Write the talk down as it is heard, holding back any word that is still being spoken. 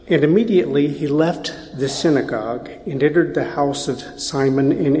And immediately he left the synagogue and entered the house of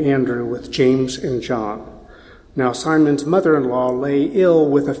Simon and Andrew with James and John. Now Simon's mother-in-law lay ill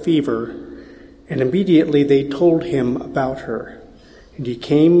with a fever, and immediately they told him about her. And he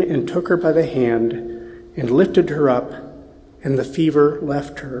came and took her by the hand and lifted her up, and the fever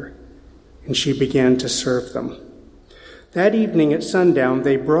left her, and she began to serve them. That evening at sundown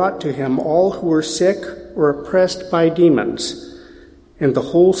they brought to him all who were sick or oppressed by demons, and the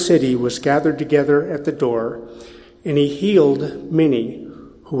whole city was gathered together at the door, and he healed many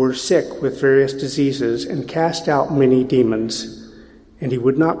who were sick with various diseases and cast out many demons. And he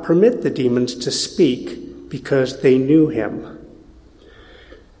would not permit the demons to speak because they knew him.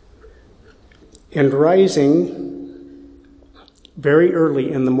 And rising very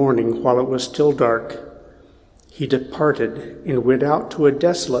early in the morning, while it was still dark, he departed and went out to a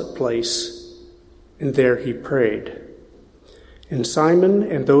desolate place, and there he prayed. And Simon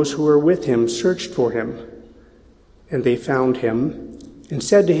and those who were with him searched for him, and they found him, and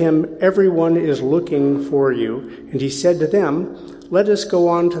said to him, "Everyone is looking for you." And he said to them, "Let us go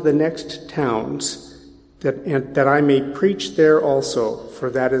on to the next towns, that I may preach there also, for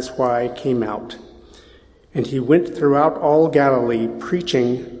that is why I came out." And he went throughout all Galilee,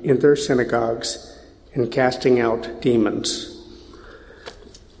 preaching in their synagogues and casting out demons.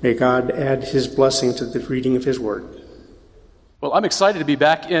 May God add his blessing to the reading of his word. Well, I'm excited to be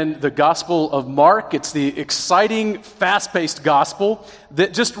back in the Gospel of Mark. It's the exciting, fast-paced gospel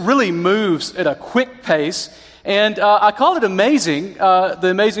that just really moves at a quick pace. And I call it amazing, the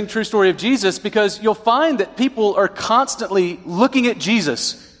amazing true story of Jesus, because you'll find that people are constantly looking at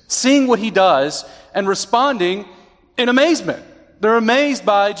Jesus, seeing what he does, and responding in amazement. They're amazed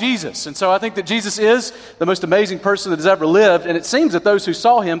by Jesus. And so I think that Jesus is the most amazing person that has ever lived, and it seems that those who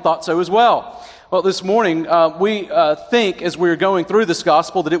saw him thought so as well. Well, this morning, we think, as we're going through this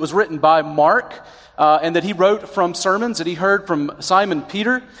gospel, that it was written by Mark, and that he wrote from sermons that he heard from Simon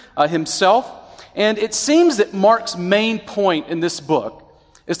Peter himself. And it seems that Mark's main point in this book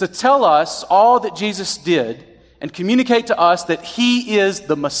is to tell us all that Jesus did and communicate to us that he is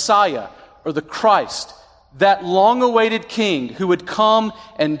the Messiah, or the Christ, that long-awaited King who would come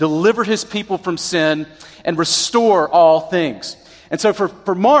and deliver his people from sin and restore all things. And so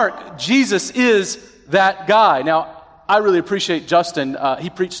for Mark, Jesus is that guy. Now, I really appreciate Justin. He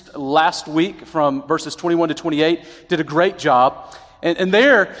preached last week from verses 21 to 28, did a great job. And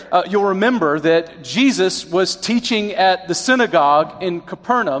there, you'll remember that Jesus was teaching at the synagogue in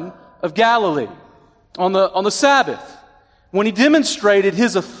Capernaum of Galilee on the Sabbath, when he demonstrated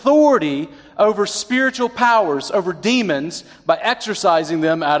his authority over spiritual powers, over demons, by exorcising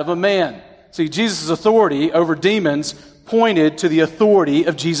them out of a man. See, Jesus' authority over demons pointed to the authority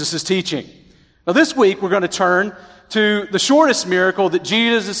of Jesus' teaching. Now this week we're going to turn to the shortest miracle that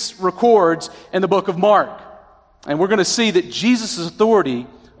Jesus records in the book of Mark. And we're going to see that Jesus' authority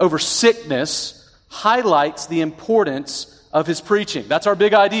over sickness highlights the importance of his preaching. That's our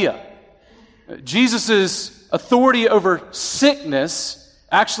big idea. Jesus' authority over sickness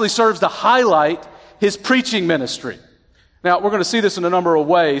actually serves to highlight his preaching ministry. Now we're going to see this in a number of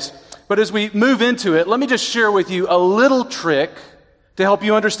ways. But as we move into it, let me just share with you a little trick to help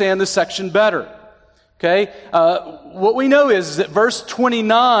you understand this section better. Okay? What we know is that verse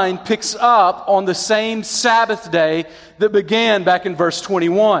 29 picks up on the same Sabbath day that began back in verse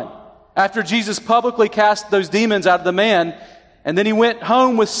 21. After Jesus publicly cast those demons out of the man, and then he went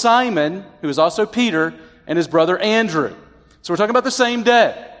home with Simon, who is also Peter, and his brother Andrew. So we're talking about the same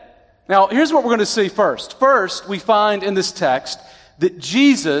day. Now, here's what we're going to see first. First, we find in this text that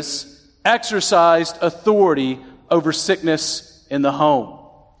Jesus exercised authority over sickness in the home.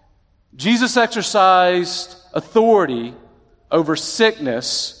 Jesus exercised authority over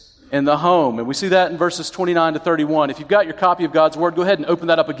sickness in the home. And we see that in verses 29 to 31. If you've got your copy of God's Word, go ahead and open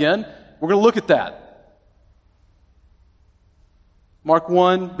that up again. We're going to look at that. Mark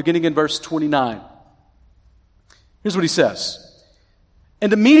 1, beginning in verse 29. Here's what he says.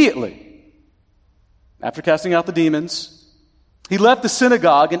 And immediately, after casting out the demons, he left the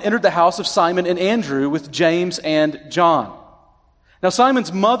synagogue and entered the house of Simon and Andrew with James and John. Now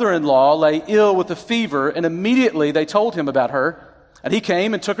Simon's mother-in-law lay ill with a fever, and immediately they told him about her. And he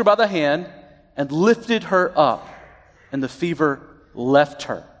came and took her by the hand and lifted her up, and the fever left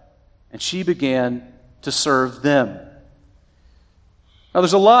her, and she began to serve them. Now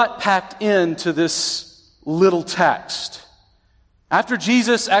there's a lot packed into this little text. After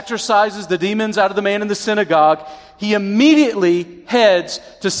Jesus exorcises the demons out of the man in the synagogue, he immediately heads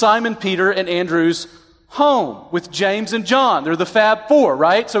to Simon Peter and Andrew's home with James and John. They're the Fab Four,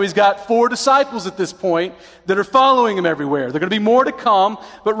 right? So he's got 4 disciples at this point that are following him everywhere. There are going to be more to come,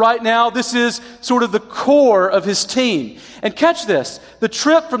 but right now this is sort of the core of his team. And catch this, the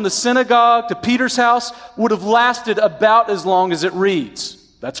trip from the synagogue to Peter's house would have lasted about as long as it reads.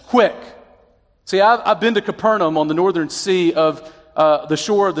 That's quick. See, I've been to Capernaum on the northern sea of the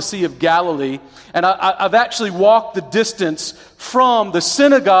shore of the Sea of Galilee, and I've actually walked the distance from the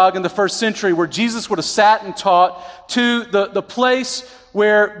synagogue in the first century where Jesus would have sat and taught to the place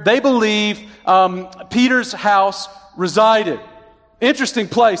where they believe Peter's house resided. Interesting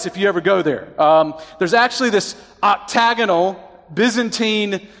place if you ever go there. There's actually this octagonal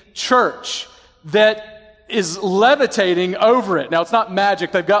Byzantine church that is levitating over it. Now, it's not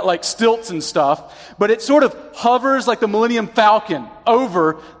magic. They've got like stilts and stuff, but it sort of hovers like the Millennium Falcon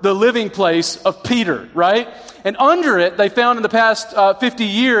over the living place of Peter, right? And under it, they found in the past 50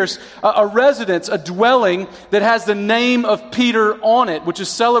 years a residence, a dwelling that has the name of Peter on it, which is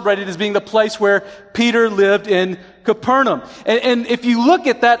celebrated as being the place where Peter lived in Capernaum. And if you look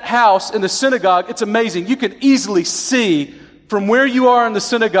at that house in the synagogue, it's amazing. You can easily see from where you are in the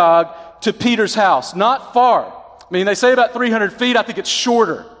synagogue to Peter's house. Not far. I mean, they say about 300 feet. I think it's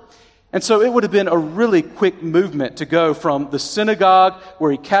shorter. And so it would have been a really quick movement to go from the synagogue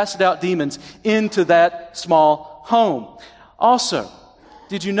where he casted out demons into that small home. Also,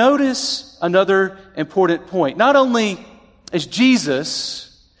 did you notice another important point? Not only is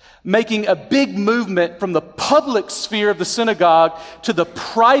Jesus making a big movement from the public sphere of the synagogue to the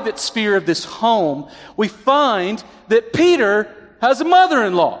private sphere of this home, we find that Peter has a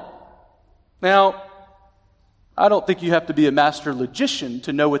mother-in-law. Now, I don't think you have to be a master logician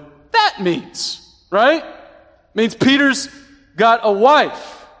to know what that means, right? It means Peter's got a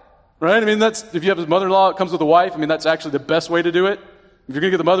wife, right? I mean, that's, if you have his mother-in-law, it comes with a wife. I mean, that's actually the best way to do it. If you're going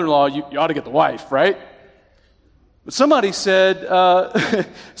to get the mother-in-law, you ought to get the wife, right? But somebody said,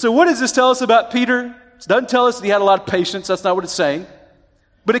 so what does this tell us about Peter? It doesn't tell us that he had a lot of patience. That's not what it's saying.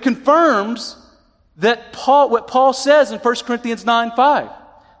 But it confirms that what Paul says in 1 Corinthians 9:5,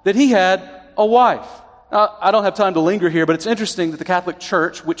 that he had a wife. Now, I don't have time to linger here, but it's interesting that the Catholic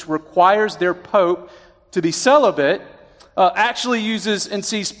Church, which requires their pope to be celibate, actually uses and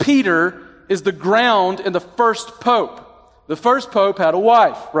sees Peter as the ground in the first pope. The first pope had a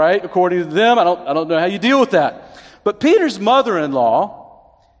wife, right? According to them, I don't know how you deal with that. But Peter's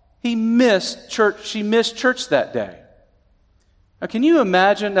mother-in-law, she missed church that day. Now, can you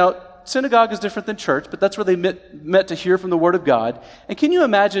imagine? Now, synagogue is different than church, but that's where they met to hear from the Word of God. And can you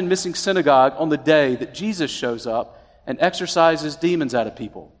imagine missing synagogue on the day that Jesus shows up and exorcises demons out of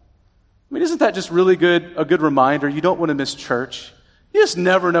people? I mean, isn't that just really a good reminder? You don't want to miss church. You just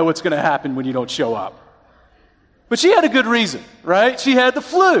never know what's going to happen when you don't show up. But she had a good reason, right? She had the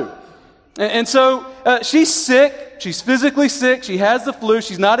flu. And so she's sick. She's physically sick. She has the flu.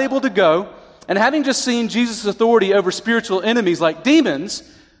 She's not able to go. And having just seen Jesus' authority over spiritual enemies like demons,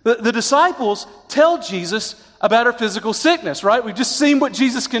 the disciples tell Jesus about her physical sickness, right? We've just seen what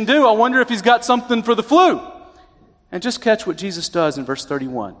Jesus can do. I wonder if he's got something for the flu. And just catch what Jesus does in verse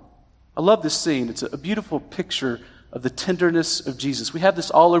 31. I love this scene. It's a beautiful picture of the tenderness of Jesus. We have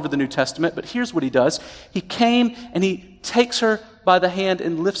this all over the New Testament, but here's what he does. He came and he takes her by the hand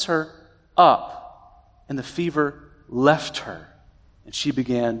and lifts her up. And the fever left her. And she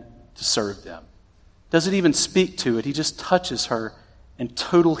began to serve them. Doesn't even speak to it. He just touches her. And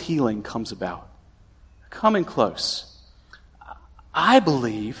total healing comes about. Coming close. I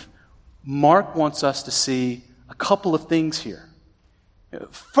believe Mark wants us to see a couple of things here.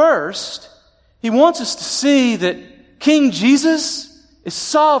 First, he wants us to see that King Jesus is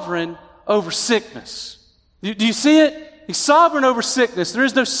sovereign over sickness. Do you see it? He's sovereign over sickness. There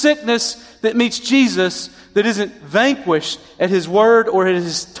is no sickness that meets Jesus that isn't vanquished at his word or at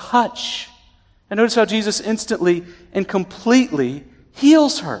his touch. And notice how Jesus instantly and completely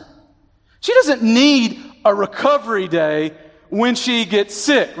heals her. She doesn't need a recovery day when she gets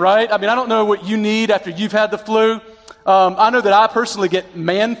sick, right? I mean, I don't know what you need after you've had the flu. I know that I personally get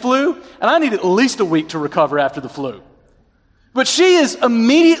man flu, and I need at least a week to recover after the flu. But she is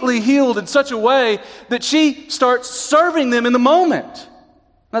immediately healed in such a way that she starts serving them in the moment.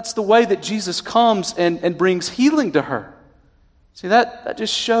 That's the way that Jesus comes and brings healing to her. See, that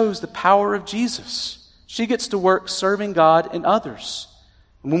just shows the power of Jesus. She gets to work serving God and others.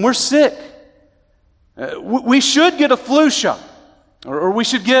 And when we're sick, we should get a flu shot, or we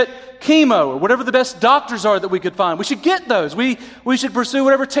should get chemo, or whatever the best doctors are that we could find. We should get those. We should pursue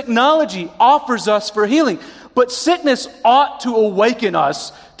whatever technology offers us for healing. But sickness ought to awaken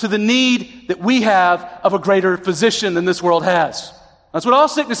us to the need that we have of a greater physician than this world has. That's what all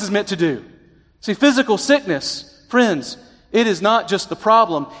sickness is meant to do. See, physical sickness, friends, it is not just the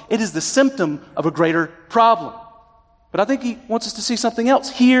problem, it is the symptom of a greater problem. But I think he wants us to see something else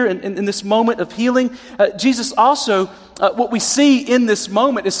here in this moment of healing. Jesus also, what we see in this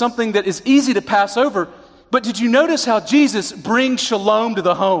moment is something that is easy to pass over. But did you notice how Jesus brings shalom to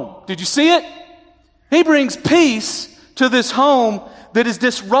the home? Did you see it? He brings peace to this home that is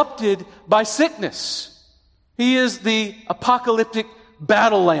disrupted by sickness. He is the apocalyptic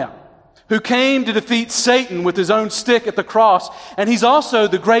battle lamb who came to defeat Satan with his own stick at the cross. And he's also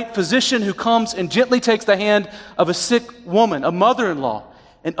the great physician who comes and gently takes the hand of a sick woman, a mother-in-law,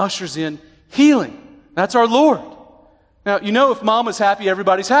 and ushers in healing. That's our Lord. Now, you know, if Mama's happy,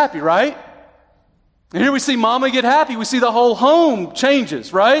 everybody's happy, right? And here we see Mama get happy. We see the whole home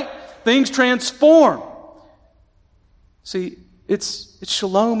changes, right? Things transform. See, it's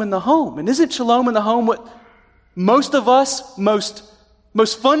shalom in the home. And isn't shalom in the home what most of us most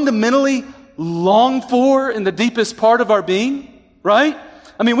fundamentally long for in the deepest part of our being, right?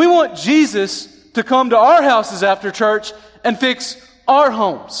 I mean, we want Jesus to come to our houses after church and fix our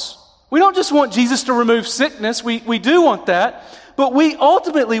homes. We don't just want Jesus to remove sickness. We do want that. But we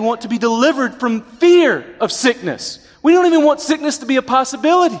ultimately want to be delivered from fear of sickness. We don't even want sickness to be a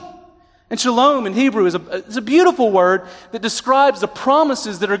possibility. And shalom in Hebrew is a beautiful word that describes the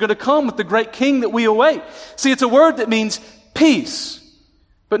promises that are going to come with the great king that we await. See, it's a word that means peace.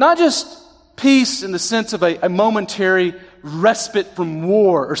 But not just peace in the sense of a momentary respite from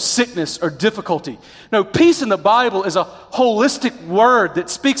war or sickness or difficulty. No, peace in the Bible is a holistic word that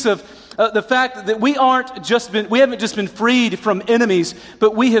speaks of the fact that we haven't just been freed from enemies,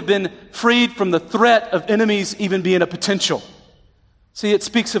 but we have been freed from the threat of enemies even being a potential. See, it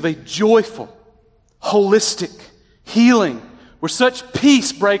speaks of a joyful, holistic healing where such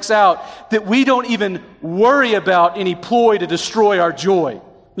peace breaks out that we don't even worry about any ploy to destroy our joy.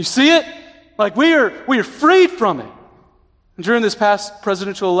 You see it? Like we are freed from it. And during this past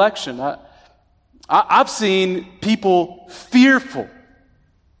presidential election, I've seen people fearful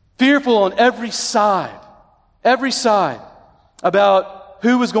on every side about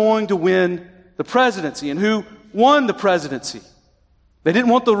who was going to win the presidency and who won the presidency. They didn't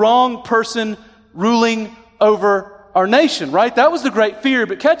want the wrong person ruling over our nation, right? That was the great fear.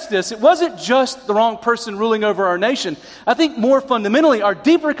 But catch this, it wasn't just the wrong person ruling over our nation. I think more fundamentally, our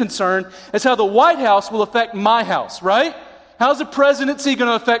deeper concern is how the White House will affect my house, right? How's the presidency going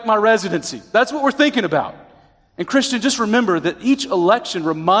to affect my residency? That's what we're thinking about. And Christian, just remember that each election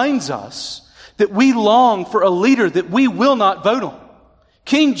reminds us that we long for a leader that we will not vote on.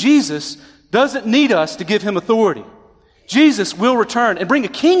 King Jesus doesn't need us to give him authority. Jesus will return and bring a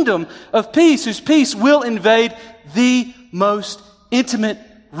kingdom of peace whose peace will invade the most intimate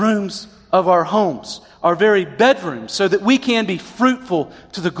rooms of our homes, our very bedrooms, so that we can be fruitful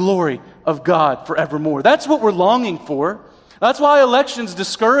to the glory of God forevermore. That's what we're longing for. That's why elections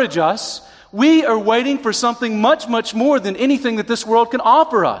discourage us. We are waiting for something much, much more than anything that this world can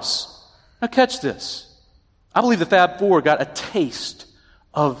offer us. Now catch this. I believe the Fab Four got a taste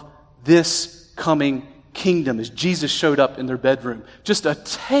of this coming kingdom as Jesus showed up in their bedroom. Just a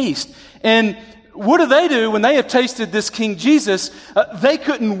taste. And what do when they have tasted this King Jesus? They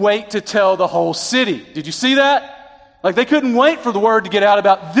couldn't wait to tell the whole city. Did you see that? Like they couldn't wait for the word to get out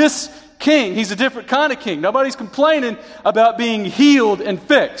about this king. He's a different kind of king. Nobody's complaining about being healed and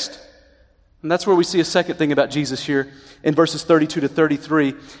fixed. And that's where we see a second thing about Jesus here in verses 32 to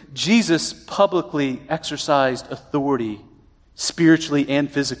 33. Jesus publicly exercised authority spiritually and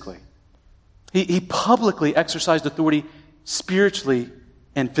physically. He publicly exercised authority spiritually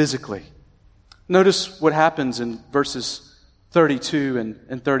and physically. Notice what happens in verses 32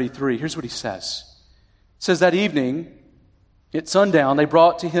 and 33. Here's what he says. It says, that evening, at sundown, they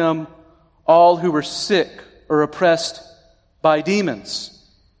brought to him all who were sick or oppressed by demons.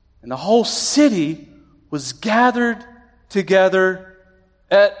 And the whole city was gathered together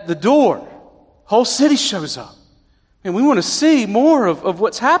at the door. Whole city shows up. And we want to see more of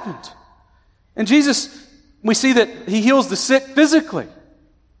what's happened. And Jesus, we see that he heals the sick physically,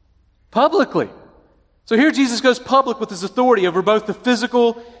 publicly. So here Jesus goes public with his authority over both the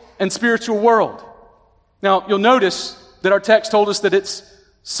physical and spiritual world. Now, you'll notice that our text told us that it's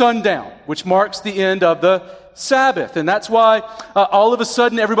sundown, which marks the end of the Sabbath. And that's why all of a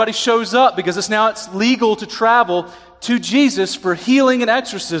sudden everybody shows up, because it's legal to travel to Jesus for healing and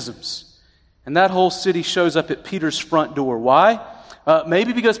exorcisms. And that whole city shows up at Peter's front door. Why?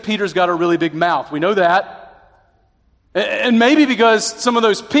 Maybe because Peter's got a really big mouth. We know that. And maybe because some of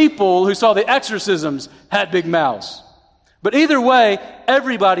those people who saw the exorcisms had big mouths. But either way,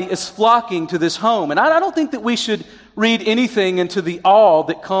 everybody is flocking to this home. And I don't think that we should read anything into the awe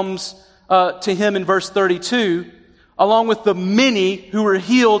that comes to him in verse 32, along with the many who were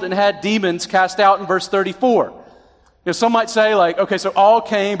healed and had demons cast out in verse 34. Some might say, like, okay, so all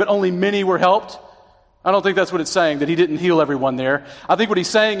came, but only many were helped. I don't think that's what it's saying, that he didn't heal everyone there. I think what he's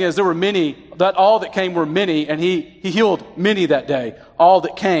saying is there were many, that all that came were many, and he healed many that day, all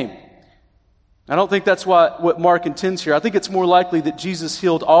that came. I don't think that's what Mark intends here. I think it's more likely that Jesus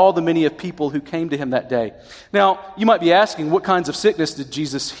healed all the many of people who came to him that day. Now, you might be asking, what kinds of sickness did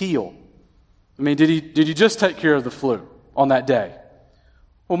Jesus heal? I mean, did he just take care of the flu on that day?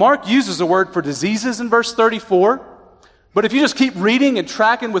 Well, Mark uses the word for diseases in verse 34. But if you just keep reading and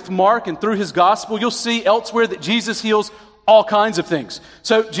tracking with Mark and through his gospel, you'll see elsewhere that Jesus heals all kinds of things.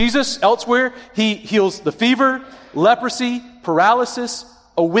 So Jesus, elsewhere, he heals the fever, leprosy, paralysis,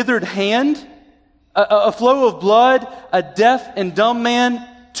 a withered hand, a flow of blood, a deaf and dumb man,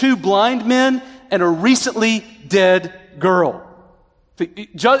 2 blind men, and a recently dead girl.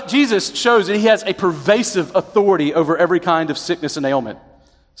 Jesus shows that he has a pervasive authority over every kind of sickness and ailment.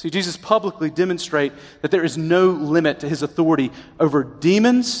 See, Jesus publicly demonstrates that there is no limit to his authority over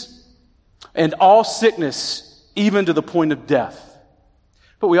demons and all sickness, even to the point of death.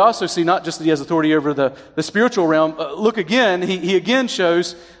 But we also see not just that he has authority over the spiritual realm. Look again, he again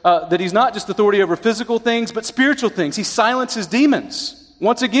shows that he's not just authority over physical things, but spiritual things. He silences demons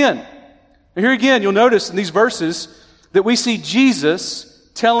once again. And here again, you'll notice in these verses that we see Jesus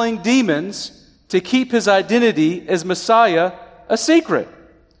telling demons to keep his identity as Messiah a secret.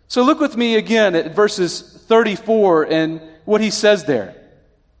 So look with me again at verses 34 and what he says there.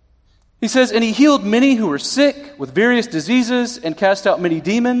 He says, and he healed many who were sick with various diseases and cast out many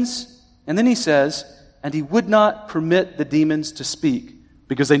demons. And then he says, and he would not permit the demons to speak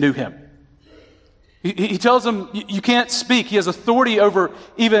because they knew him. He tells them, you can't speak. He has authority over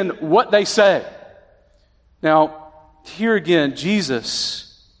even what they say. Now, here again,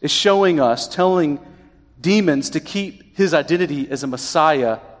 Jesus is showing us, telling demons to keep his identity as a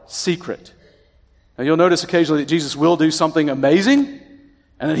Messiah secret. Now, you'll notice occasionally that Jesus will do something amazing,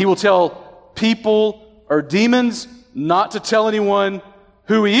 and then he will tell people or demons not to tell anyone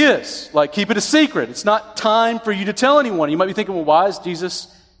who he is. Like, keep it a secret. It's not time for you to tell anyone. You might be thinking, well, why is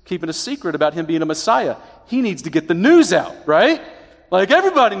Jesus keeping a secret about him being a Messiah? He needs to get the news out, right? Like,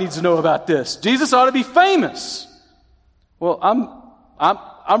 everybody needs to know about this. Jesus ought to be famous. Well,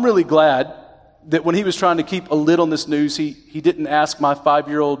 I'm really glad that when he was trying to keep a lid on this news, he didn't ask my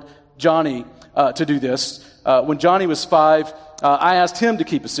 5-year-old Johnny to do this. When Johnny was 5, I asked him to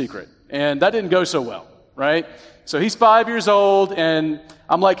keep a secret, and that didn't go so well, right? So he's 5 years old, and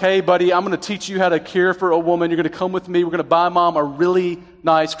I'm like, hey, buddy, I'm going to teach you how to care for a woman. You're going to come with me. We're going to buy Mom a really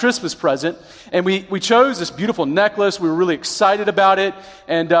nice Christmas present. And we chose this beautiful necklace. We were really excited about it,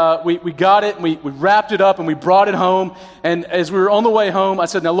 and we got it, and we wrapped it up, and we brought it home. And as we were on the way home, I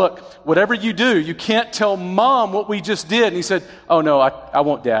said, now look, whatever you do, you can't tell Mom what we just did. And he said, oh no, I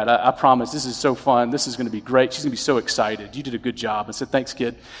won't, Dad. I promise. This is so fun. This is going to be great. She's going to be so excited. You did a good job. I said, thanks,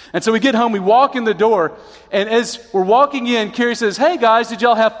 kid. And so we get home, we walk in the door, and as we're walking in, Carrie says, hey guys, did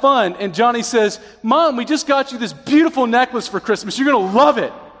y'all have fun? And Johnny says, Mom, we just got you this beautiful necklace for Christmas. You're going to love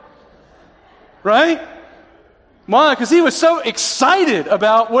it. Right? Why? Because he was so excited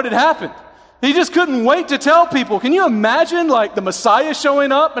about what had happened. He just couldn't wait to tell people. Can you imagine, like, the Messiah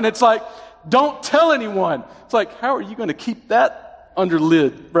showing up and it's like, don't tell anyone. It's like, how are you going to keep that under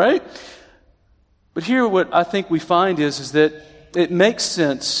lid, right? But here what I think we find is that it makes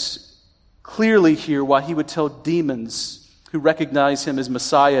sense clearly here why he would tell demons who recognize him as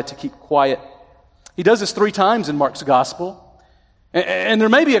Messiah to keep quiet. He does this 3 times in Mark's gospel. And there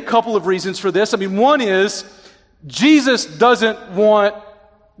may be a couple of reasons for this. I mean, one is Jesus doesn't want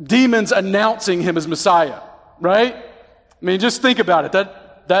demons announcing him as Messiah, right? I mean, just think about it.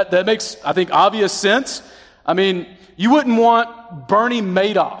 That makes, I think, obvious sense. I mean, you wouldn't want Bernie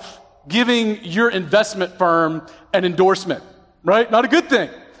Madoff giving your investment firm an endorsement, right? Not a good thing.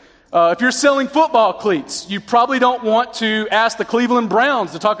 If you're selling football cleats, you probably don't want to ask the Cleveland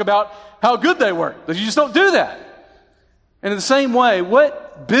Browns to talk about how good they were. You just don't do that. And in the same way,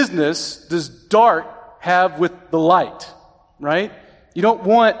 what business does dark have with the light, right? You don't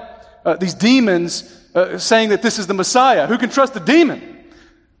want these demons saying that this is the Messiah. Who can trust a demon?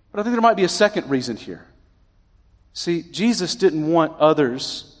 But I think there might be a second reason here. See, Jesus didn't want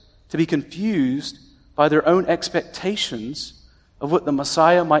others to be confused by their own expectations of what the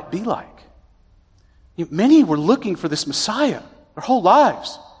Messiah might be like. Many were looking for this Messiah their whole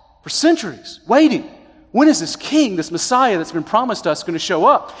lives, for centuries, waiting. When is this king, this Messiah that's been promised us, going to show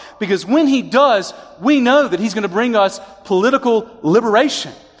up? Because when he does, we know that he's going to bring us political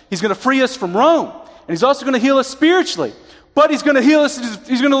liberation. He's going to free us from Rome. And He's also going to heal us spiritually. But He's going to heal us,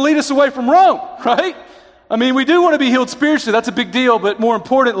 He's going to lead us away from Rome, right? I mean, we do want to be healed spiritually. That's a big deal. But more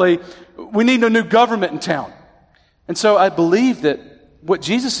importantly, we need a new government in town. And so I believe that what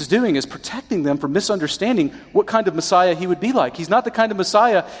Jesus is doing is protecting them from misunderstanding what kind of Messiah He would be like. He's not the kind of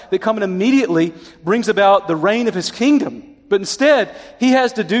Messiah that comes and immediately brings about the reign of His kingdom. But instead, He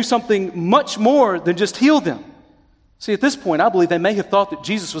has to do something much more than just heal them. See, at this point, I believe they may have thought that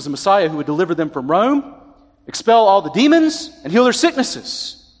Jesus was the Messiah who would deliver them from Rome, expel all the demons, and heal their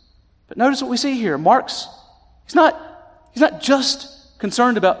sicknesses. But notice what we see here. Mark's, he's not just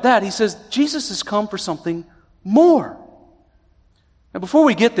concerned about that. He says Jesus has come for something more. Now, before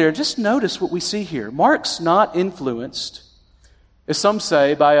we get there, just notice what we see here. Mark's not influenced, as some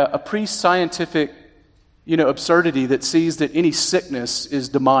say, by a pre-scientific, absurdity that sees that any sickness is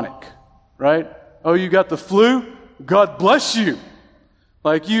demonic, right? Oh, you got the flu? God bless you.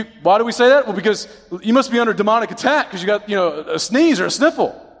 Why do we say that? Well, because you must be under demonic attack because you got, a sneeze or a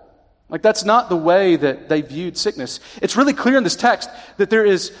sniffle. That's not the way that they viewed sickness. It's really clear in this text that there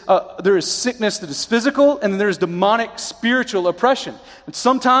is sickness that is physical and then there is demonic spiritual oppression. And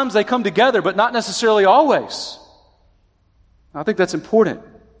sometimes they come together, but not necessarily always. I think that's important.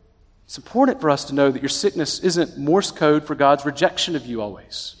 It's important for us to know that your sickness isn't Morse code for God's rejection of you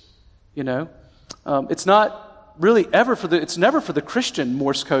always. It's not really it's never for the Christian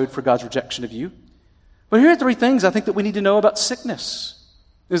Morse code for God's rejection of you. But here are 3 things I think that we need to know about sickness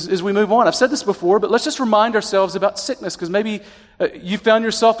as we move on. I've said this before, but let's just remind ourselves about sickness because maybe you found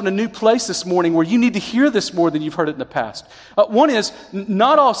yourself in a new place this morning where you need to hear this more than you've heard it in the past. One is,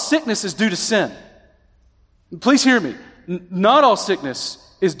 not all sickness is due to sin. Please hear me. Not all sickness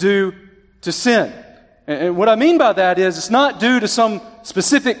is due to sin. And what I mean by that is it's not due to some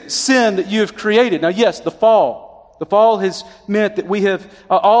specific sin that you have created. Now, yes, the fall. The fall has meant that we have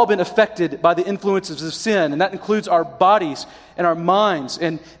all been affected by the influences of sin, and that includes our bodies and our minds.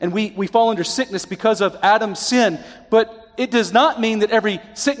 And we fall under sickness because of Adam's sin. But it does not mean that every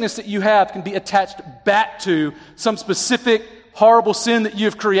sickness that you have can be attached back to some specific horrible sin that you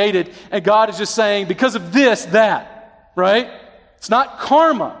have created. And God is just saying, because of this, that. Right? It's not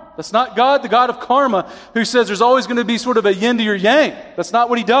karma. That's not God, the God of karma, who says there's always going to be sort of a yin to your yang. That's not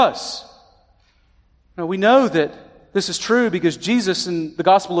what He does. Now, we know that this is true because Jesus in the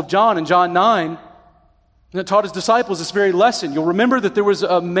Gospel of John, in John 9, taught His disciples this very lesson. You'll remember that there was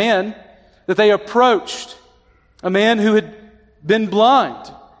a man that they approached, a man who had been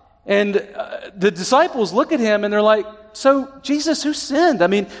blind. And the disciples look at him and they're like, so Jesus, who sinned? I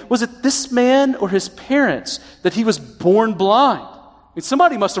mean, was it this man or his parents that he was born blind? I mean,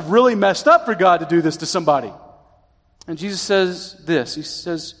 somebody must have really messed up for God to do this to somebody. And Jesus says this. He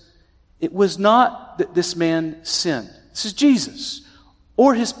says, it was not that this man sinned. This is Jesus.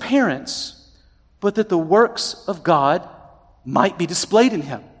 Or his parents, but that the works of God might be displayed in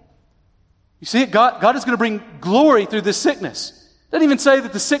him. You see it? God is going to bring glory through this sickness. It doesn't even say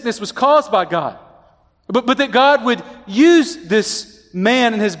that the sickness was caused by God. But that God would use this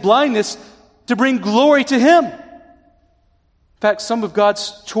man and his blindness to bring glory to Him. In fact, some of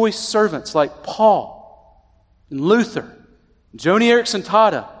God's choice servants like Paul and Luther and Joni Eareckson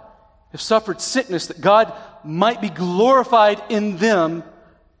Tada have suffered sickness that God might be glorified in them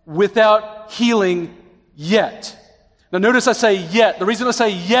without healing yet. Now notice I say yet. The reason I say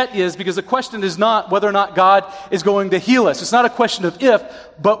yet is because the question is not whether or not God is going to heal us. It's not a question of if,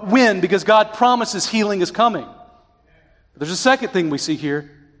 but when, because God promises healing is coming. But there's a second thing we see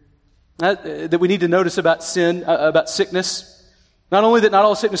here that we need to notice about sin, about sickness. Not only that not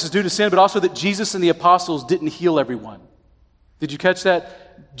all sickness is due to sin, but also that Jesus and the apostles didn't heal everyone. Did you catch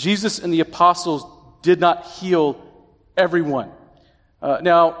that? Jesus and the apostles did not heal everyone.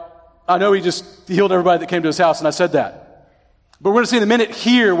 Now, I know He just healed everybody that came to His house, and I said that. But we're going to see in a minute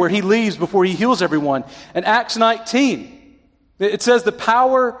here where He leaves before He heals everyone. In Acts 19, it says the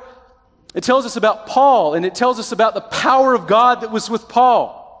power, it tells us about Paul, and it tells us about the power of God that was with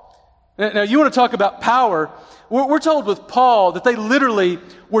Paul. Now, you want to talk about power. We're told with Paul that they literally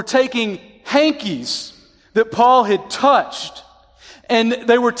were taking hankies that Paul had touched, and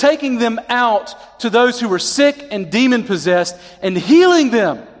they were taking them out to those who were sick and demon-possessed and healing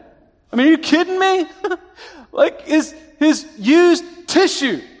them. I mean, are you kidding me? Like, his used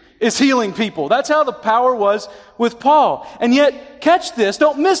tissue is healing people. That's how the power was with Paul. And yet, catch this,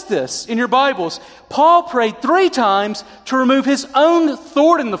 don't miss this in your Bibles. Paul prayed 3 times to remove his own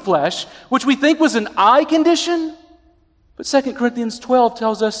thorn in the flesh, which we think was an eye condition. But 2 Corinthians 12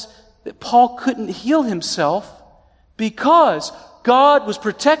 tells us that Paul couldn't heal himself because God was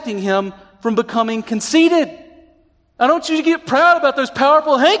protecting him from becoming conceited. I don't want you to get proud about those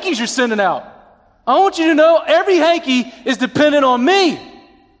powerful hankies you're sending out. I want you to know every hanky is dependent on me.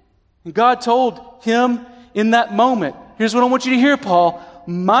 And God told him in that moment, here's what I want you to hear, Paul.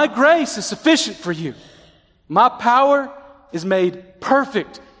 My grace is sufficient for you. My power is made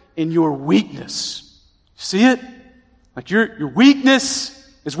perfect in your weakness. See it? Like your weakness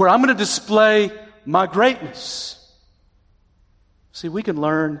is where I'm going to display my greatness. See, we can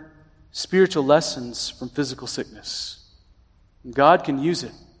learn spiritual lessons from physical sickness. And God can use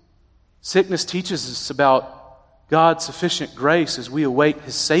it. Sickness teaches us about God's sufficient grace as we await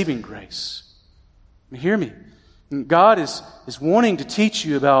His saving grace. Hear me. God is wanting to teach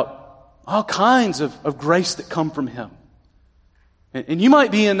you about all kinds of grace that come from Him. And you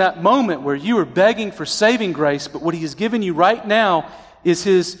might be in that moment where you are begging for saving grace, but what He has given you right now is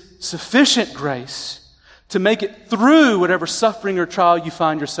His sufficient grace to make it through whatever suffering or trial you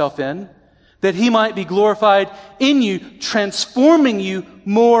find yourself in, that He might be glorified in you, transforming you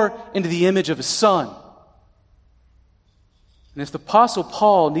more into the image of His Son. And if the Apostle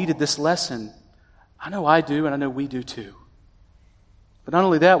Paul needed this lesson, I know I do, and I know we do too. But not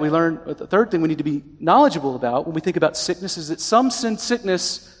only that, we learn the third thing we need to be knowledgeable about when we think about sickness is that some sin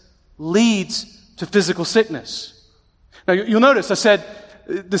sickness leads to physical sickness. Now, you'll notice I said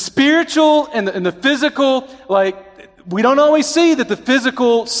the spiritual and the physical, we don't always see that the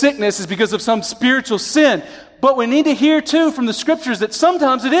physical sickness is because of some spiritual sin. But we need to hear, too, from the Scriptures that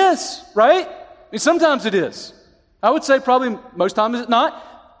sometimes it is, right? Sometimes it is. I would say probably most times it's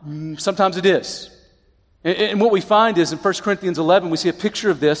not. Sometimes it is. And what we find is in 1 Corinthians 11, we see a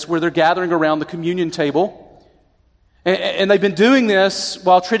picture of this where they're gathering around the communion table. And they've been doing this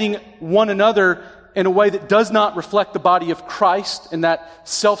while treating one another in a way that does not reflect the body of Christ and that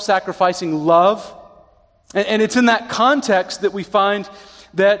self-sacrificing love. And it's in that context that we find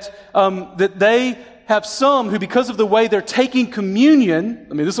that they have some who, because of the way they're taking communion,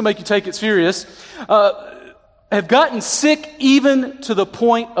 this will make you take it serious, have gotten sick even to the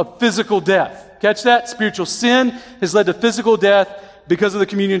point of physical death. Catch that? Spiritual sin has led to physical death because of the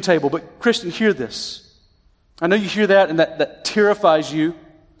communion table. But Christian, hear this. I know you hear that and that terrifies you.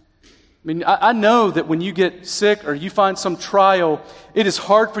 I know that when you get sick or you find some trial, it is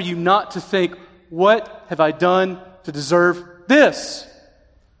hard for you not to think, what have I done to deserve this?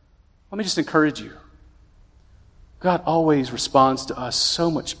 Let me just encourage you. God always responds to us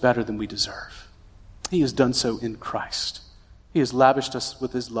so much better than we deserve. He has done so in Christ. He has lavished us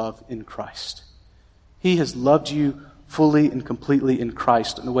with His love in Christ. He has loved you fully and completely in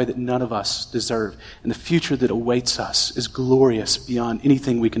Christ in a way that none of us deserve. And the future that awaits us is glorious beyond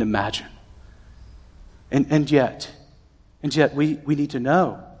anything we can imagine. And yet we need to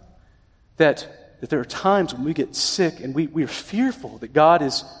know that there are times when we get sick and we are fearful that God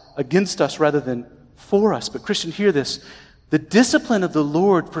is against us rather than for us. But Christian, hear this. The discipline of the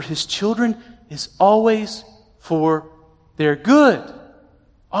Lord for His children is always for their good.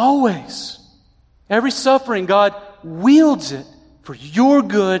 Always. Every suffering, God wields it for your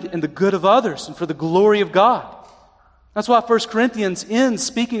good and the good of others and for the glory of God. That's why 1 Corinthians ends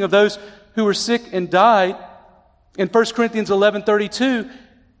speaking of those who were sick and died in 1 Corinthians 11:32,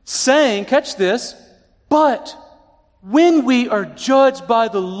 saying, catch this, but when we are judged by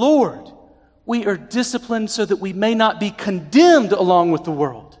the Lord, we are disciplined so that we may not be condemned along with the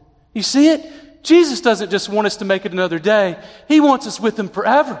world. You see it? Jesus doesn't just want us to make it another day. He wants us with Him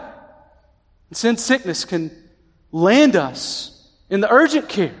forever. And sin sickness can land us in the urgent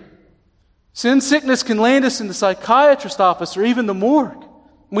care. Sin sickness can land us in the psychiatrist's office or even the morgue.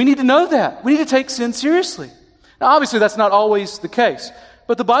 We need to know that. We need to take sin seriously. Now, obviously, that's not always the case.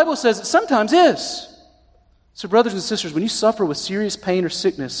 But the Bible says it sometimes is. So, brothers and sisters, when you suffer with serious pain or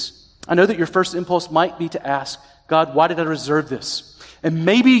sickness, I know that your first impulse might be to ask, God, why did I deserve this? And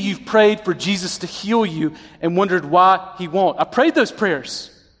maybe you've prayed for Jesus to heal you and wondered why He won't. I prayed those prayers.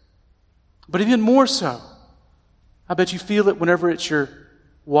 But even more so, I bet you feel it whenever it's your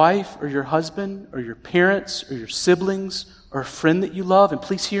wife or your husband or your parents or your siblings or a friend that you love. And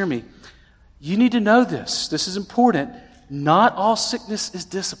please hear me. You need to know this. This is important. Not all sickness is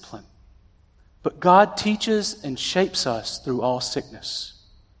discipline. But God teaches and shapes us through all sickness.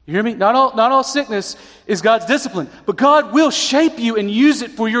 You hear me? Not all sickness is God's discipline. But God will shape you and use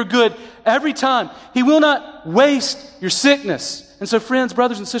it for your good every time. He will not waste your sickness. And so, friends,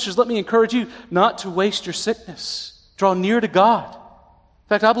 brothers and sisters, let me encourage you not to waste your sickness. Draw near to God. In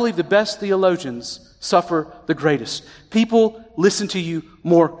fact, I believe the best theologians suffer the greatest. People listen to you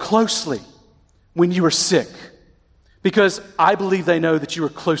more closely when you are sick because I believe they know that you are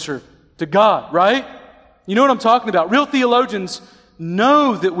closer to God, right? You know what I'm talking about. Real theologians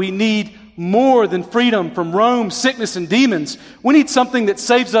know that we need more than freedom from Rome, sickness, and demons. We need something that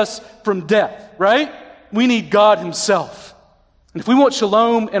saves us from death, right? We need God himself. And if we want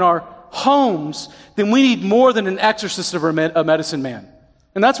shalom in our homes, then we need more than an exorcist or a medicine man.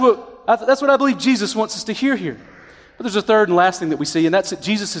 And that's what I believe Jesus wants us to hear here. But there's a third and last thing that we see, and that's that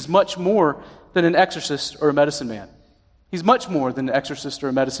Jesus is much more than an exorcist or a medicine man. He's much more than an exorcist or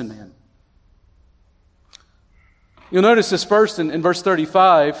a medicine man. You'll notice this first in verse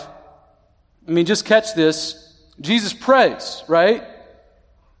 35. Just catch this. Jesus prays, right?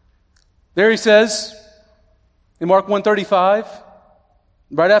 There he says, in Mark 1:35,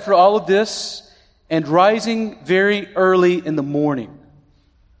 right after all of this, and rising very early in the morning,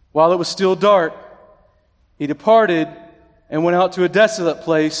 while it was still dark, he departed and went out to a desolate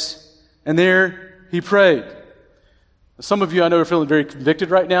place, and there he prayed. Some of you I know are feeling very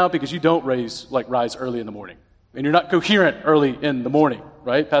convicted right now because you don't rise early in the morning. And you're not coherent early in the morning,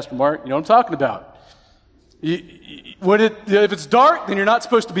 right? Pastor Mark, you know what I'm talking about. If it's dark, then you're not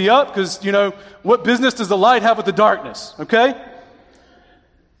supposed to be up because, what business does the light have with the darkness, okay?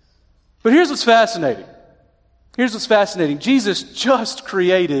 But here's what's fascinating. Jesus just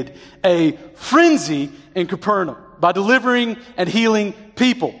created a frenzy in Capernaum by delivering and healing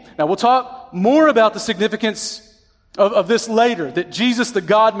people. Now, we'll talk more about the significance of this later, that Jesus, the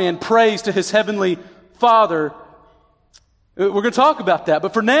God-man, prays to his heavenly Father. We're going to talk about that.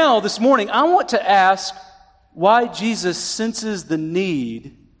 But for now, this morning, I want to ask why Jesus senses the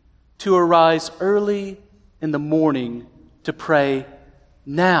need to arise early in the morning to pray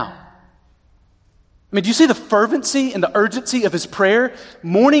now. Do you see the fervency and the urgency of his prayer?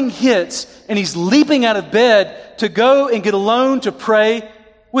 Morning hits, and he's leaping out of bed to go and get alone to pray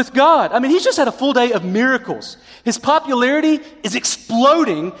with God. He's just had a full day of miracles. His popularity is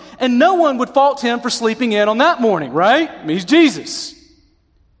exploding, and no one would fault him for sleeping in on that morning, right? He's Jesus.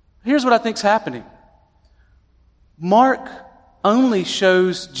 Here's what I think's happening. Mark only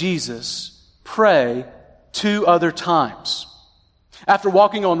shows Jesus pray 2 other times. After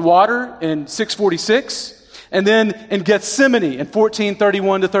walking on water in 6:46, and then in Gethsemane in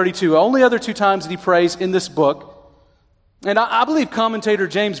 14:31-32. Only other 2 times that he prays in this book. And I believe commentator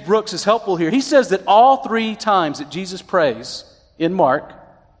James Brooks is helpful here. He says that all 3 times that Jesus prays in Mark,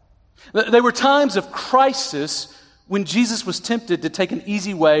 they were times of crisis when Jesus was tempted to take an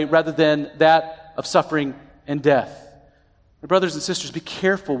easy way rather than that of suffering and death. My brothers and sisters, be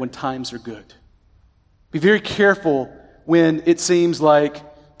careful when times are good. Be very careful when it seems like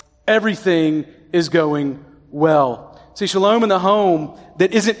everything is going well. See, shalom in the home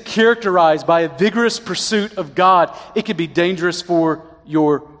that isn't characterized by a vigorous pursuit of God, it can be dangerous for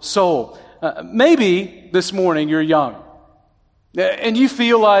your soul. Maybe this morning you're young and you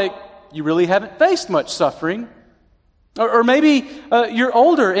feel like you really haven't faced much suffering. Or maybe you're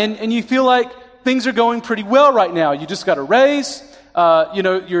older and you feel like things are going pretty well right now. You just got a raise.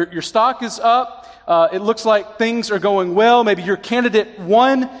 Your stock is up. It looks like things are going well. Maybe you're candidate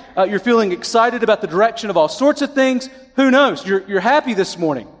 1. You're feeling excited about the direction of all sorts of things. Who knows? You're happy this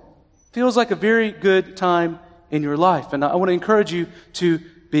morning. Feels like a very good time in your life. And I want to encourage you to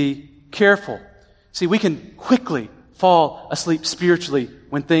be careful. See, we can quickly fall asleep spiritually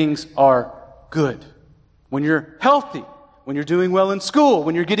when things are good. When you're healthy, when you're doing well in school,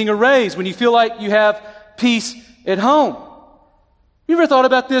 when you're getting a raise, when you feel like you have peace at home. You ever thought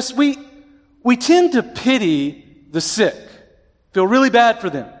about this? We tend to pity the sick, feel really bad for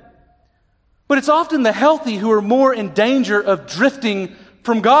them. But it's often the healthy who are more in danger of drifting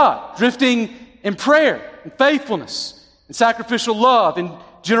from God, drifting in prayer and faithfulness and sacrificial love and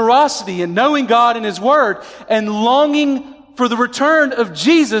generosity and knowing God and His Word and longing for the return of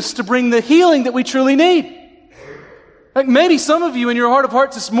Jesus to bring the healing that we truly need. Like maybe some of you in your heart of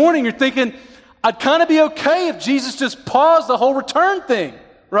hearts this morning, you're thinking, I'd kind of be okay if Jesus just paused the whole return thing,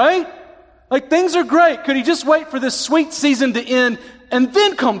 right? Like things are great. Could He just wait for this sweet season to end and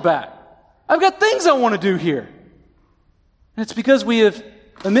then come back? I've got things I want to do here. And it's because we have,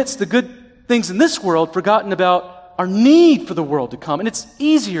 amidst the good things in this world, forgotten about our need for the world to come. And it's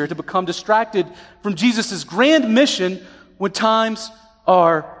easier to become distracted from Jesus' grand mission when times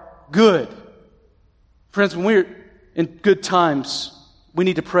are good. Friends, when we're in good times, we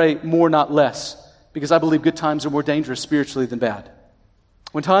need to pray more, not less, because I believe good times are more dangerous spiritually than bad.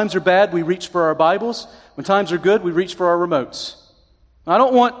 When times are bad, we reach for our Bibles. When times are good, we reach for our remotes. I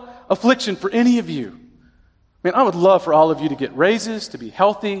don't want affliction for any of you. I would love for all of you to get raises, to be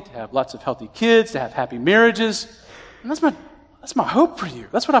healthy, to have lots of healthy kids, to have happy marriages. And that's my hope for you.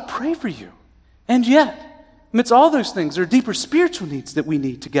 That's what I pray for you. And yet, amidst all those things, there are deeper spiritual needs that we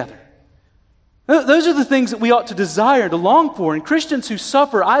need together. Those are the things that we ought to desire, to long for. And Christians who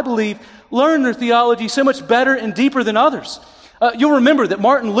suffer, I believe, learn their theology so much better and deeper than others. You'll remember that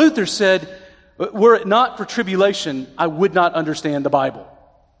Martin Luther said, were it not for tribulation, I would not understand the Bible.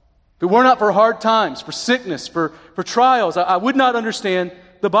 If it were not for hard times, for sickness, for trials, I would not understand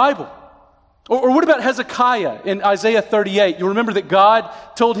the Bible. Or what about Hezekiah in Isaiah 38? You'll remember that God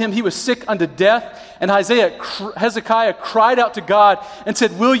told him he was sick unto death, and Hezekiah cried out to God and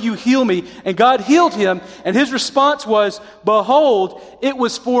said, will you heal me? And God healed him, and his response was, behold, it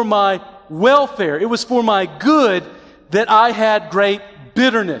was for my welfare, it was for my good that I had great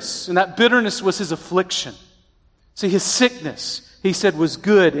bitterness. And that bitterness was his affliction. See, his sickness, he said, was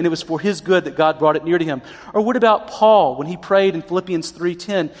good, and it was for his good that God brought it near to him. Or what about Paul when he prayed in Philippians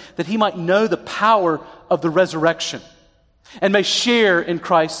 3:10 that he might know the power of the resurrection and may share in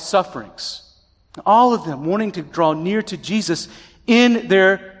Christ's sufferings? All of them wanting to draw near to Jesus in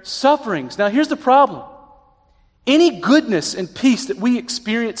their sufferings. Now here's the problem. Any goodness and peace that we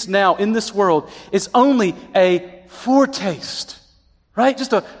experience now in this world is only a foretaste, right?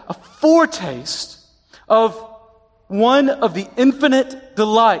 Just a foretaste of one of the infinite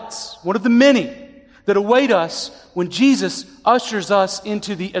delights, one of the many that await us when Jesus ushers us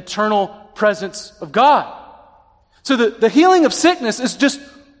into the eternal presence of God. So the healing of sickness is just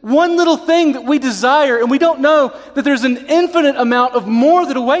one little thing that we desire, and we don't know that there's an infinite amount of more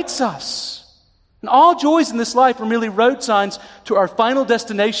that awaits us. And all joys in this life are merely road signs to our final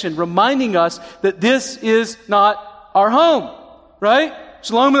destination, reminding us that this is not our home, right?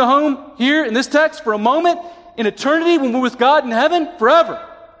 Shalom in the home here in this text for a moment. In eternity, when we're with God in heaven, forever.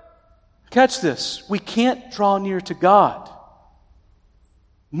 Catch this. We can't draw near to God,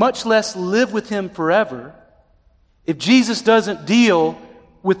 much less live with Him forever, if Jesus doesn't deal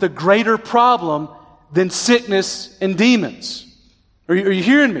with a greater problem than sickness and demons. Are you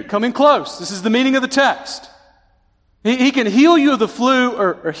hearing me? Come in close. This is the meaning of the text. He can heal you of the flu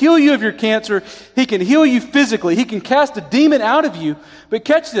or heal you of your cancer. He can heal you physically. He can cast a demon out of you. But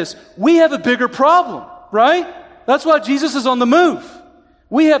catch this. We have a bigger problem. Right? That's why Jesus is on the move.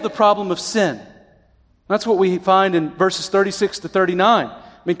 We have the problem of sin. That's what we find in verses 36 to 39. I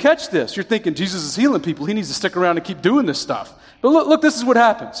mean, catch this. You're thinking Jesus is healing people. He needs to stick around and keep doing this stuff. But look, this is what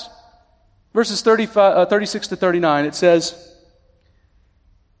happens. Verses 36 to 39, it says,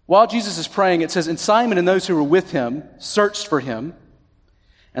 while Jesus is praying, it says, and Simon and those who were with him searched for him,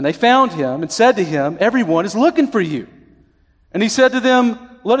 and they found him and said to him, everyone is looking for you. And he said to them,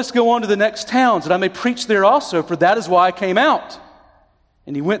 let us go on to the next towns, that I may preach there also, for that is why I came out.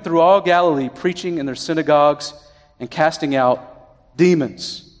 And he went through all Galilee, preaching in their synagogues and casting out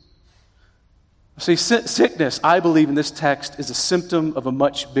demons. See, sickness, I believe in this text, is a symptom of a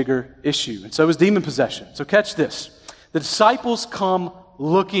much bigger issue. And so is demon possession. So catch this. The disciples come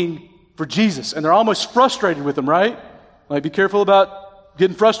looking for Jesus, and they're almost frustrated with him, right? Like, be careful about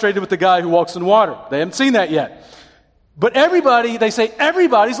getting frustrated with the guy who walks in water. They haven't seen that yet. But they say,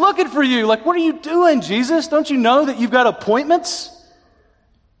 everybody's looking for you. Like, what are you doing, Jesus? Don't you know that you've got appointments?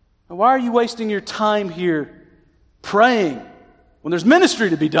 And why are you wasting your time here praying when there's ministry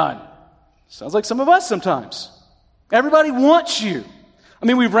to be done? Sounds like some of us sometimes. Everybody wants you. I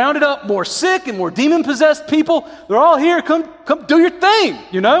mean, we've rounded up more sick and more demon-possessed people. They're all here. Come do your thing,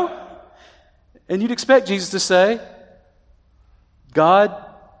 you know? And you'd expect Jesus to say, God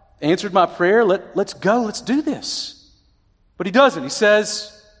answered my prayer. Let's go. Let's do this. But he doesn't. He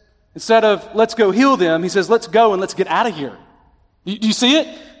says, instead of let's go heal them, he says, let's go and let's get out of here. Do you see it?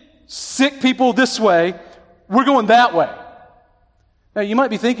 Sick people this way, we're going that way. Now, you might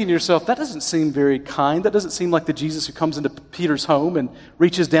be thinking to yourself, that doesn't seem very kind. That doesn't seem like the Jesus who comes into Peter's home and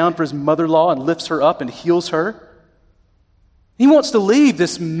reaches down for his mother-in-law and lifts her up and heals her. He wants to leave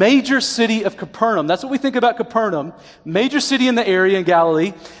this major city of Capernaum. That's what we think about Capernaum, major city in the area in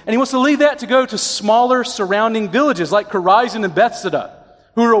Galilee. And he wants to leave that to go to smaller surrounding villages like Chorazin and Bethsaida,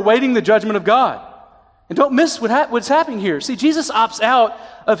 who are awaiting the judgment of God. And don't miss what's happening here. See, Jesus opts out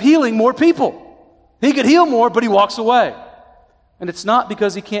of healing more people. He could heal more, but he walks away. And it's not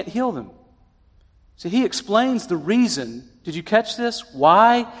because he can't heal them. See, he explains the reason, did you catch this?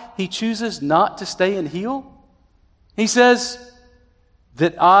 Why he chooses not to stay and heal? He says,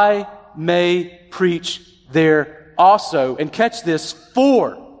 that I may preach there also. And catch this,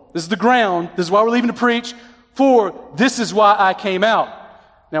 this is the ground, this is why we're leaving to preach, this is why I came out.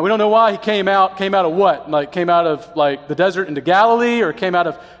 Now, we don't know why he came out of what? Like, came out of, like, the desert into Galilee, or came out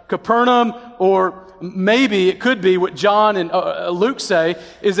of Capernaum, or maybe it could be what John and Luke say,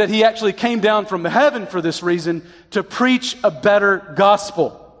 is that he actually came down from heaven for this reason, to preach a better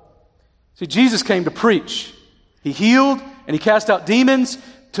gospel. See, Jesus came to preach. He healed and he cast out demons,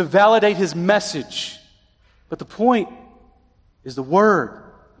 to validate his message. But the point is the word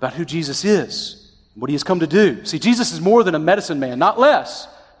about who Jesus is, what he has come to do. See, Jesus is more than a medicine man, not less,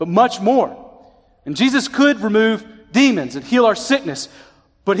 but much more. And Jesus could remove demons and heal our sickness.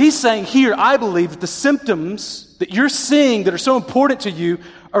 But he's saying here, I believe, that the symptoms that you're seeing that are so important to you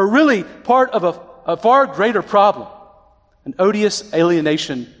are really part of a far greater problem, an odious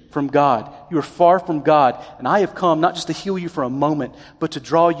alienation from God. You are far from God, and I have come not just to heal you for a moment, but to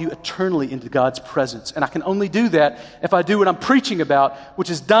draw you eternally into God's presence. And I can only do that if I do what I'm preaching about, which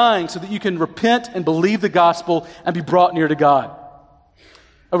is dying so that you can repent and believe the gospel and be brought near to God.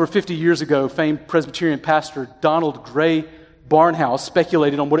 Over 50 years ago, famed Presbyterian pastor Donald Gray Barnhouse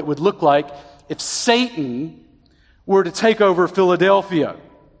speculated on what it would look like if Satan were to take over Philadelphia.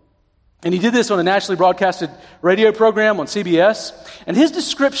 And he did this on a nationally broadcasted radio program on CBS. And his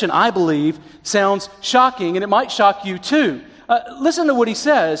description, I believe, sounds shocking, and it might shock you too. Listen to what he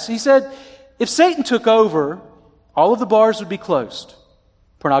says. He said, if Satan took over, all of the bars would be closed,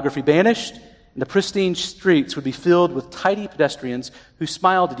 pornography banished, and the pristine streets would be filled with tidy pedestrians who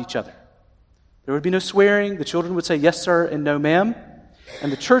smiled at each other. There would be no swearing, the children would say yes sir and no ma'am,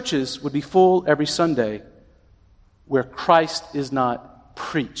 and the churches would be full every Sunday where Christ is not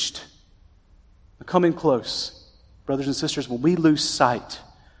preached. Now, come in close, brothers and sisters, when we lose sight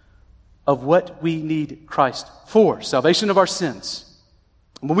of what we need Christ for, salvation of our sins,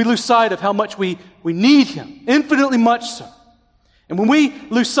 and when we lose sight of how much we need Him, infinitely much so, and when we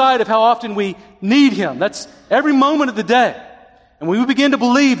lose sight of how often we need Him, that's every moment of the day, and when we begin to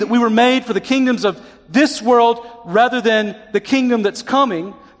believe that we were made for the kingdoms of this world rather than the kingdom that's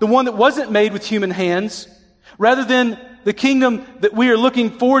coming, the one that wasn't made with human hands, rather than the kingdom that we are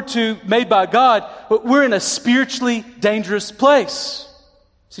looking forward to made by God, but we're in a spiritually dangerous place.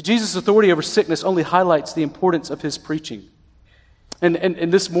 See, Jesus' authority over sickness only highlights the importance of His preaching.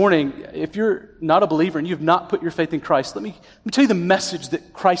 And this morning, if you're not a believer and you have not put your faith in Christ, let me tell you the message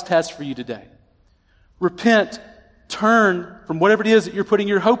that Christ has for you today. Repent, turn from whatever it is that you're putting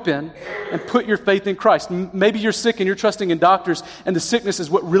your hope in, and put your faith in Christ. Maybe you're sick and you're trusting in doctors, and the sickness is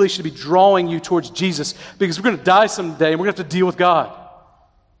what really should be drawing you towards Jesus, because we're going to die someday and we're going to have to deal with God.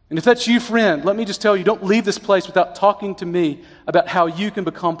 And if that's you, friend, let me just tell you, don't leave this place without talking to me about how you can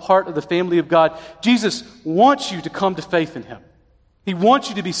become part of the family of God. Jesus wants you to come to faith in Him. He wants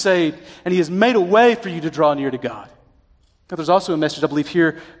you to be saved, and He has made a way for you to draw near to God. Now, there's also a message, I believe,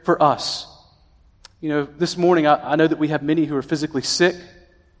 here for us. You know, this morning, I know that we have many who are physically sick,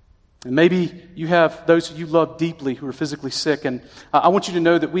 and maybe you have those who you love deeply who are physically sick, and I want you to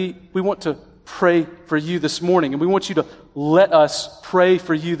know that we want to pray for you this morning, and we want you to let us pray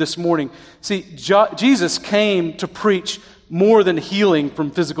for you this morning. See, Jesus came to preach more than healing from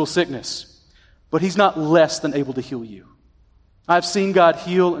physical sickness, but He's not less than able to heal you. I've seen God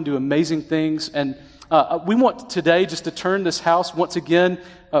heal and do amazing things, and we want today just to turn this house once again.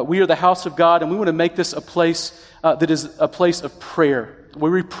 We are the house of God, and we want to make this a place that is a place of prayer,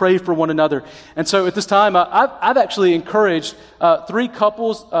 where we pray for one another. And so at this time, I've actually encouraged 3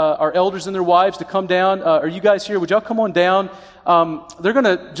 couples, our elders and their wives, to come down. Are you guys here? Would y'all come on down? They're going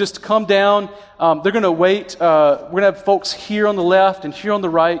to just come down. They're going to wait. We're going to have folks here on the left and here on the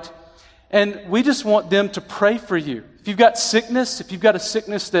right. And we just want them to pray for you. If you've got sickness, if you've got a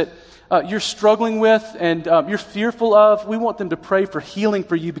sickness that you're struggling with and you're fearful of, we want them to pray for healing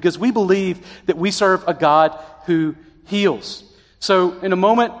for you, because we believe that we serve a God who heals. So in a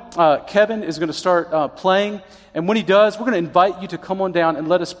moment, Kevin is going to start playing, and when he does, we're going to invite you to come on down and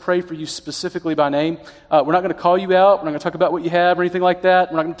let us pray for you specifically by name. We're not going to call you out. We're not going to talk about what you have or anything like that.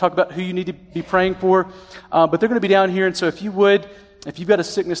 We're not going to talk about who you need to be praying for, but they're going to be down here, and so if you've got a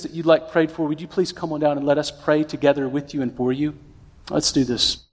sickness that you'd like prayed for, would you please come on down and let us pray together with you and for you? Let's do this.